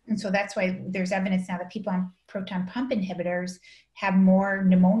that. And so that's why there's evidence now that people on proton pump inhibitors have more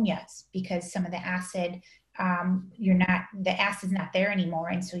pneumonias because some of the acid, the acid's not there anymore.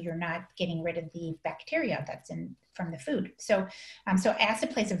 And so you're not getting rid of the bacteria that's from the food. So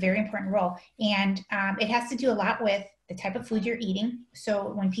acid plays a very important role, and it has to do a lot with the type of food you're eating.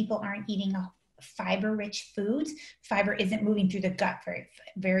 So when people aren't eating fiber-rich foods, fiber isn't moving through the gut very,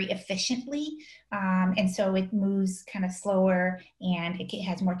 very efficiently. And so it moves kind of slower and it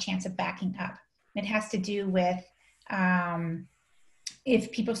has more chance of backing up. It has to do with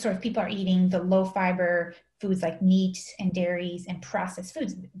if people are eating the low fiber foods like meats and dairies and processed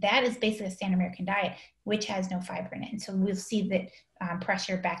foods, that is basically a standard American diet, which has no fiber in it. And so we'll see that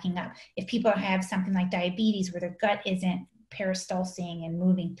pressure backing up. If people have something like diabetes where their gut isn't peristalsing and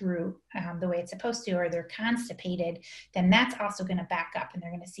moving through the way it's supposed to, or they're constipated, then that's also going to back up and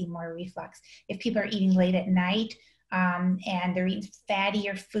they're going to see more reflux. If people are eating late at night and they're eating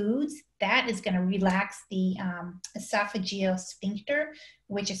fattier foods, that is going to relax the esophageal sphincter,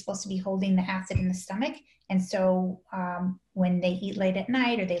 which is supposed to be holding the acid in the stomach. And so when they eat late at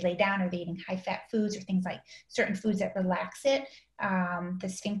night or they lay down or they're eating high fat foods or things like certain foods that relax it, the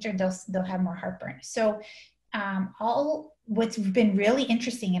sphincter, they'll have more heartburn. So what's been really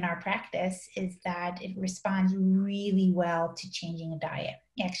interesting in our practice is that it responds really well to changing a diet.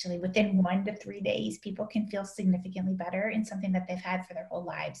 Actually, within 1 to 3 days, people can feel significantly better in something that they've had for their whole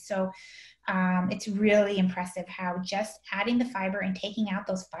lives. So it's really impressive how just adding the fiber and taking out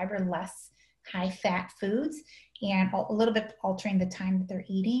those fiber-less high-fat foods and a little bit altering the time that they're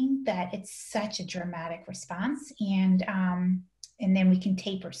eating, that it's such a dramatic response. And then we can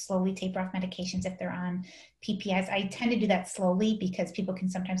slowly taper off medications if they're on PPIs. I tend to do that slowly because people can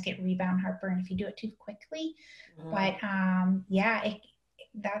sometimes get rebound heartburn if you do it too quickly. But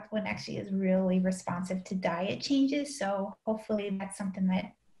that one actually is really responsive to diet changes. So hopefully that's something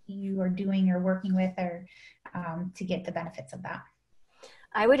that you are doing or working with or to get the benefits of that.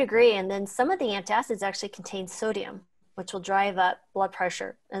 I would agree. And then some of the antacids actually contain sodium. which will drive up blood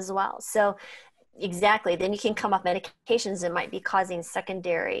pressure as well. So exactly, then you can come off medications that might be causing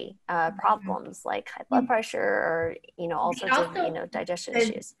secondary problems like high blood pressure or, all sorts of, digestion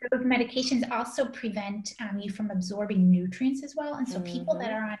issues. Those medications also prevent you from absorbing nutrients as well. And so people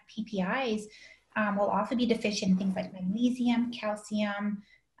that are on PPIs will also be deficient in things like magnesium, calcium,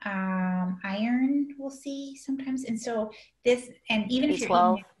 iron we'll see sometimes. And so and even if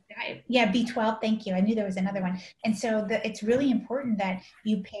you're eating B12, thank you. I knew there was another one. And so it's really important that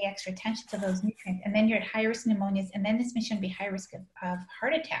you pay extra attention to those nutrients. And then you're at high risk pneumonias, and then this may be high risk of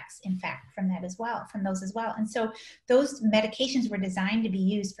heart attacks, in fact, from those as well. And so those medications were designed to be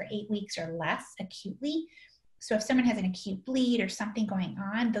used for 8 weeks or less acutely. So if someone has an acute bleed or something going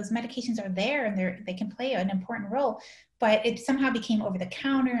on, those medications are there and they can play an important role. But it somehow became over the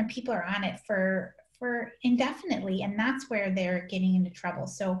counter, and people are on it for indefinitely, and that's where they're getting into trouble.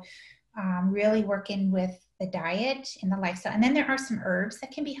 So really working with the diet and the lifestyle. And then there are some herbs that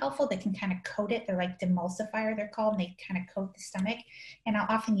can be helpful. They can kind of coat it. They're like demulsifier, they're called, and they kind of coat the stomach. And I'll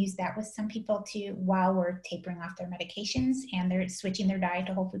often use that with some people too while we're tapering off their medications and they're switching their diet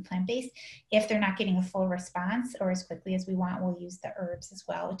to whole food plant-based. If they're not getting a full response or as quickly as we want, we'll use the herbs as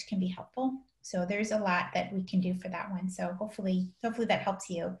well, which can be helpful. So there's a lot that we can do for that one. So hopefully that helps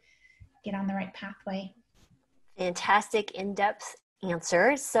you get on the right pathway. Fantastic in-depth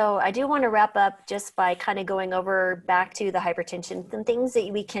answer. So I do want to wrap up just by kind of going over back to the hypertension and things that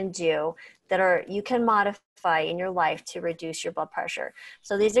we can do that you can modify in your life to reduce your blood pressure.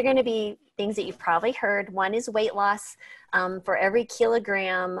 So these are going to be things that you've probably heard. One is weight loss. For every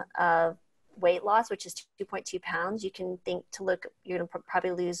kilogram of weight loss, which is 2.2 pounds, you can you're going to probably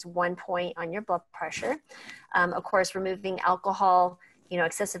lose 1 point on your blood pressure. Of course, removing alcohol,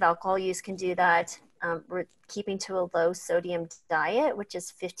 excessive alcohol use can do that. We're keeping to a low sodium diet, which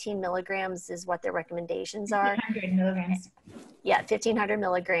is 15 milligrams is what their recommendations are. 1,500 milligrams. Yeah, 1,500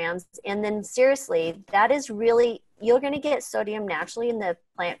 milligrams. And then seriously, that is really, you're going to get sodium naturally in the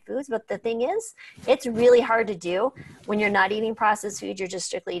plant foods. But the thing is, it's really hard to do when you're not eating processed foods. You're just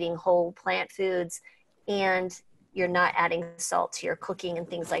strictly eating whole plant foods, and you're not adding salt to your cooking and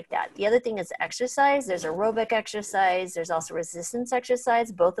things like that. The other thing is exercise. There's aerobic exercise. There's also resistance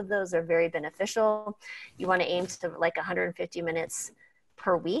exercise. Both of those are very beneficial. You want to aim to like 150 minutes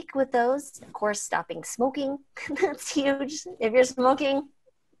per week with those. Of course, stopping smoking. That's huge. If you're smoking,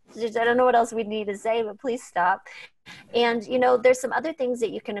 I don't know what else we need to say, but please stop. And, there's some other things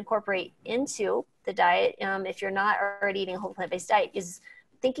that you can incorporate into the diet if you're not already eating a whole plant-based diet is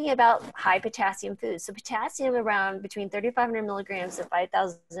thinking about high potassium foods. So potassium around between 3,500 milligrams to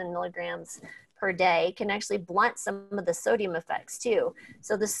 5,000 milligrams per day can actually blunt some of the sodium effects too.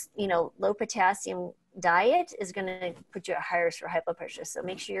 So this, low potassium diet is going to put you at higher risk for high blood pressure. So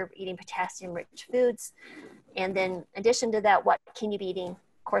make sure you're eating potassium rich foods. And then in addition to that, what can you be eating?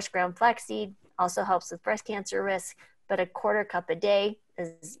 Coarse ground flaxseed also helps with breast cancer risk, but a quarter cup a day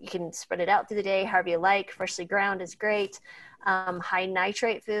you can spread it out through the day, however you like. Freshly ground is great. High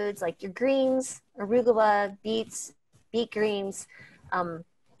nitrate foods like your greens, arugula, beets, beet greens.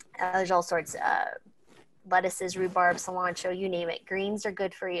 There's all sorts, lettuces, rhubarb, cilantro, you name it. Greens are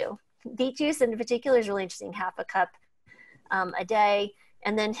good for you. Beet juice in particular is really interesting, half a cup a day.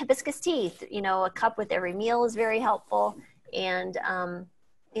 And then hibiscus tea, a cup with every meal is very helpful. And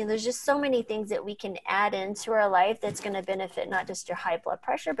there's just so many things that we can add into our life that's going to benefit not just your high blood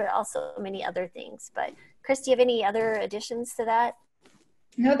pressure, but also many other things. But Chris, do you have any other additions to that?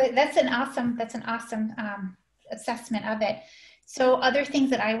 No, that's an awesome assessment of it. So other things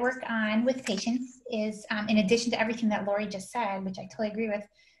that I work on with patients is, in addition to everything that Lori just said, which I totally agree with,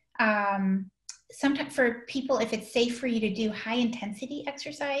 sometimes for people, if it's safe for you to do high intensity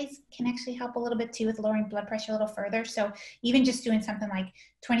exercise, can actually help a little bit too with lowering blood pressure a little further. So even just doing something like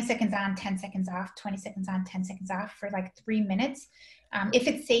 20 seconds on, 10 seconds off, 20 seconds on, 10 seconds off for like 3 minutes, if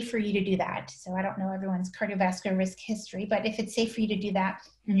it's safe for you to do that. So I don't know everyone's cardiovascular risk history, but if it's safe for you to do that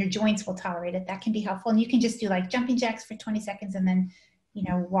and your joints will tolerate it, that can be helpful. And you can just do like jumping jacks for 20 seconds and then,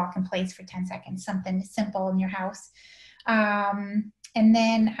 walk in place for 10 seconds, something simple in your house. And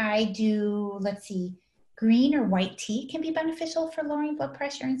then I do, green or white tea can be beneficial for lowering blood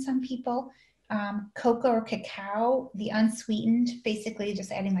pressure in some people. Cocoa or cacao, the unsweetened, basically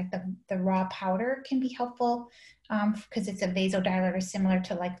just adding like the raw powder can be helpful because it's a vasodilator similar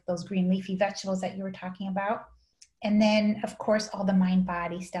to like those green leafy vegetables that you were talking about. And then, of course, all the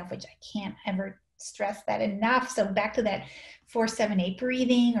mind-body stuff, which I can't ever stress that enough. So back to that 4-7-8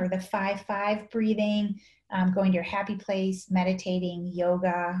 breathing or the 5-5 breathing. Going to your happy place, meditating,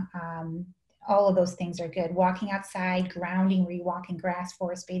 yoga, all of those things are good. Walking outside, grounding, where you walk in grass,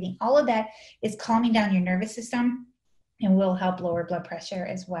 forest bathing, all of that is calming down your nervous system and will help lower blood pressure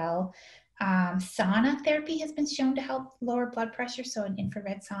as well. Sauna therapy has been shown to help lower blood pressure. So an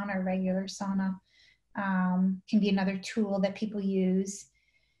infrared sauna or regular sauna can be another tool that people use.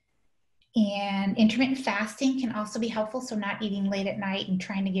 And intermittent fasting can also be helpful. So not eating late at night and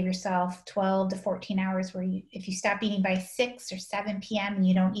trying to give yourself 12 to 14 hours where if you stop eating by 6 or 7 p.m. and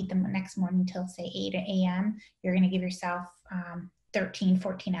you don't eat them the next morning until say 8 a.m., you're going to give yourself 13,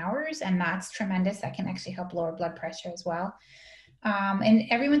 14 hours. And that's tremendous. That can actually help lower blood pressure as well. And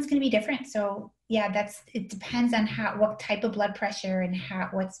everyone's going to be different. So yeah, it depends on what type of blood pressure and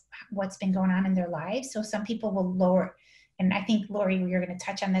what's been going on in their lives. So some people will lower, and I think, Lori, you're going to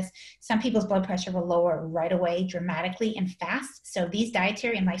touch on this. Some people's blood pressure will lower right away, dramatically and fast. So these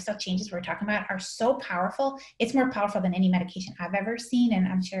dietary and lifestyle changes we're talking about are so powerful. It's more powerful than any medication I've ever seen. And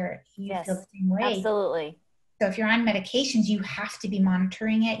I'm sure you feel the same way. Absolutely. So if you're on medications, you have to be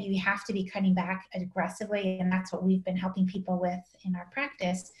monitoring it. You have to be cutting back aggressively. And that's what we've been helping people with in our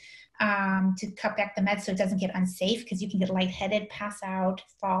practice, to cut back the meds so it doesn't get unsafe, because you can get lightheaded, pass out,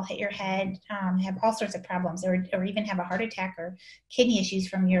 fall, hit your head, have all sorts of problems, or even have a heart attack or kidney issues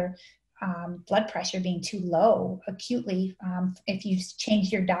from your blood pressure being too low acutely, if you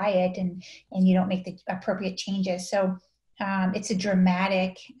change your diet and you don't make the appropriate changes. So it's a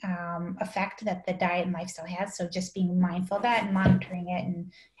dramatic effect that the diet and lifestyle has. So just being mindful of that and monitoring it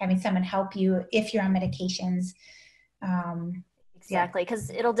and having someone help you if you're on medications. Exactly,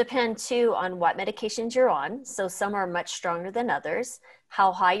 because it'll depend too on what medications you're on. So some are much stronger than others,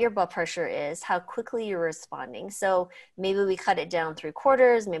 how high your blood pressure is, how quickly you're responding. So maybe we cut it down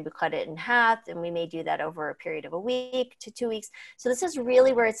 3/4, maybe we cut it in half, and we may do that over a period of a week to 2 weeks. So this is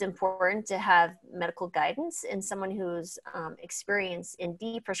really where it's important to have medical guidance and someone who's experienced in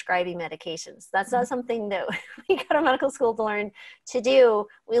de-prescribing medications. That's not something that we go to medical school to learn to do.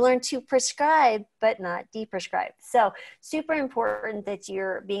 We learn to prescribe, but not de-prescribe. So super important that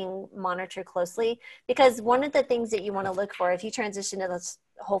you're being monitored closely, because one of the things that you want to look for if you transition to this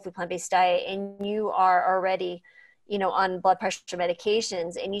whole food plant-based diet and you are already, on blood pressure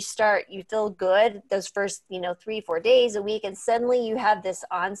medications, and you feel good those first, 3-4 days a week, and suddenly you have this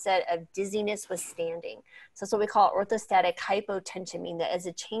onset of dizziness with standing. So that's what we call orthostatic hypotension, meaning that as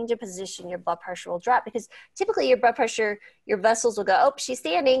a change of position, your blood pressure will drop, because typically your blood pressure, your vessels will go, oh, she's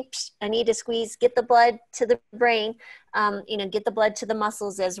standing, I need to squeeze, get the blood to the brain, get the blood to the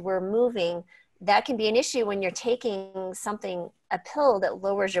muscles as we're moving. That can be an issue when you're taking a pill that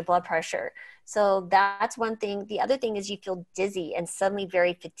lowers your blood pressure. So that's one thing. The other thing is you feel dizzy and suddenly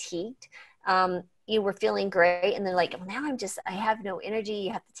very fatigued. You were feeling great, and then now I have no energy.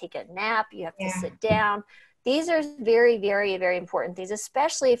 You have to take a nap. You have to sit down. These are very, very, very important things,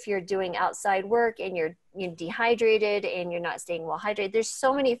 especially if you're doing outside work and you're dehydrated and you're not staying well hydrated. There's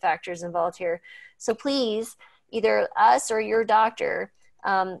so many factors involved here. So please, either us or your doctor,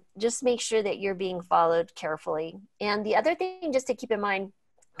 just make sure that you're being followed carefully. And the other thing just to keep in mind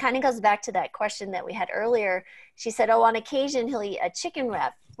kind of goes back to that question that we had earlier. She said, oh, on occasion he'll eat a chicken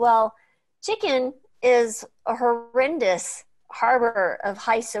wrap. Well, chicken is a horrendous harbor of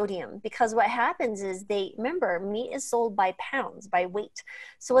high sodium, because what happens is remember, meat is sold by pounds, by weight.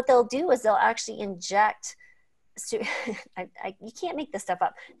 So what they'll do is they'll actually inject, you can't make this stuff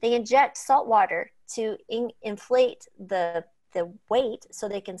up. They inject salt water to inflate the weight so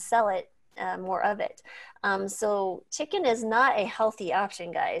they can sell it, more of it. So chicken is not a healthy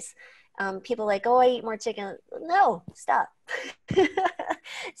option, guys. People like, oh, I eat more chicken. No, stop.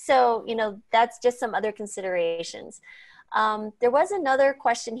 So, that's just some other considerations. There was another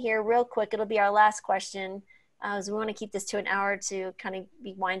question here real quick. It'll be our last question, as we want to keep this to an hour to kind of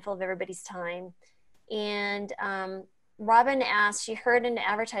be mindful of everybody's time. And Robin asked, she heard an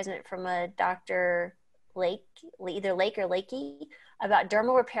advertisement from a Dr. either Lake or Lakey, about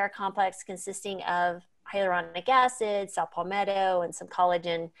dermal repair complex consisting of hyaluronic acid, saw palmetto, and some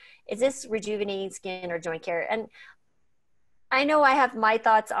collagen. Is this rejuvenating skin or joint care? And I know I have my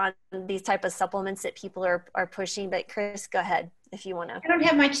thoughts on these type of supplements that people are pushing, but Chris, go ahead if you want to. I don't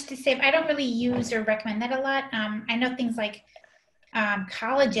have much to say. I don't really use or recommend that a lot. I know things like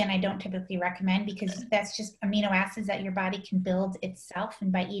collagen I don't typically recommend, because that's just amino acids that your body can build itself.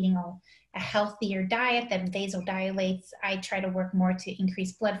 And by eating a healthier diet that vasodilates, I try to work more to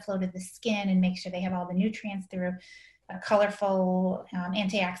increase blood flow to the skin and make sure they have all the nutrients through a colorful,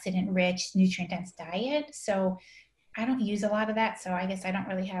 antioxidant-rich, nutrient-dense diet. So I don't use a lot of that. So I guess I don't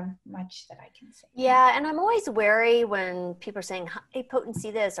really have much that I can say. Yeah, and I'm always wary when people are saying high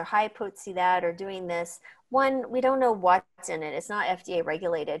potency this or high potency that or doing this. One, we don't know what's in it. It's not FDA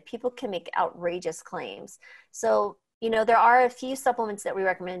regulated. People can make outrageous claims. So You know, there are a few supplements that we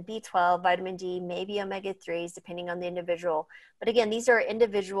recommend: B12, vitamin D, maybe omega-3s, depending on the individual. But again, these are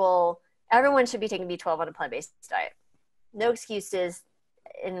individual. Everyone should be taking B12 on a plant-based diet. No excuses,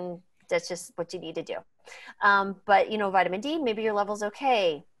 and that's just what you need to do. But you know, vitamin D, maybe your level's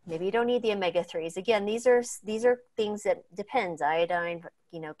okay. Maybe you don't need the omega-3s. Again, these are things that depends. Iodine,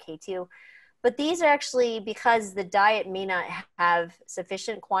 you know, K2. But these are actually because the diet may not have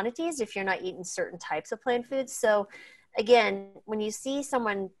sufficient quantities if you're not eating certain types of plant foods. So again, when you see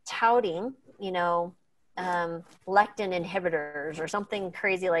someone touting, you know, lectin inhibitors or something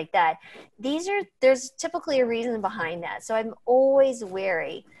crazy like that, there's typically a reason behind that. So I'm always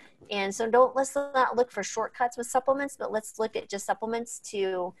wary. And so let's not look for shortcuts with supplements, but let's look at just supplements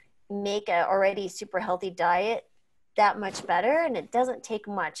to make a already super healthy diet that much better. And it doesn't take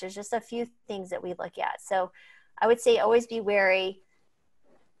much. There's just a few things that we look at. So I would say always be wary.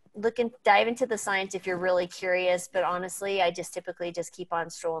 Dive into the science if you're really curious. But honestly, I just typically just keep on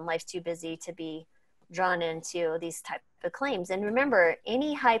strolling. Life's too busy to be drawn into these type of claims. And remember,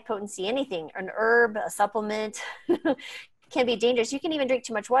 any high potency, anything, an herb, a supplement can be dangerous. You can even drink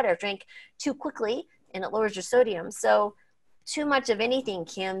too much water, drink too quickly, and it lowers your sodium. So too much of anything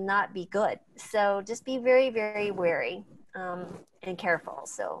cannot be good. So just be very, very wary and careful.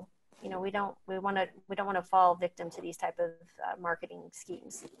 So, you know, we don't want to fall victim to these type of marketing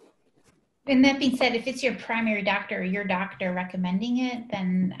schemes. And that being said, if it's your primary doctor or your doctor recommending it,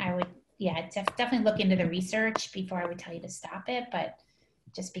 then I would, definitely look into the research before I would tell you to stop it, but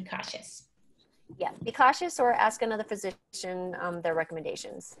just be cautious. Yeah, be cautious or ask another physician their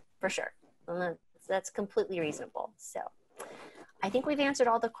recommendations for sure. And that's completely reasonable. So I think we've answered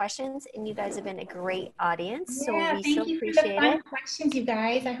all the questions, and you guys have been a great audience. So Yeah, we thank so you for the appreciate fun it. questions, you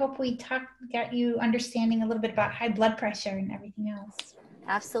guys. I hope we got you understanding a little bit about high blood pressure and everything else.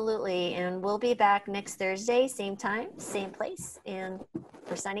 Absolutely. And we'll be back next Thursday, same time, same place. And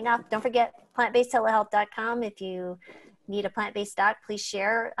we're signing off. Don't forget plantbasedtelehealth.com. If you need a plant-based doc, please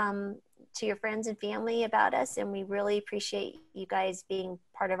share to your friends and family about us. And we really appreciate you guys being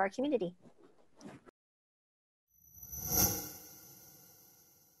part of our community.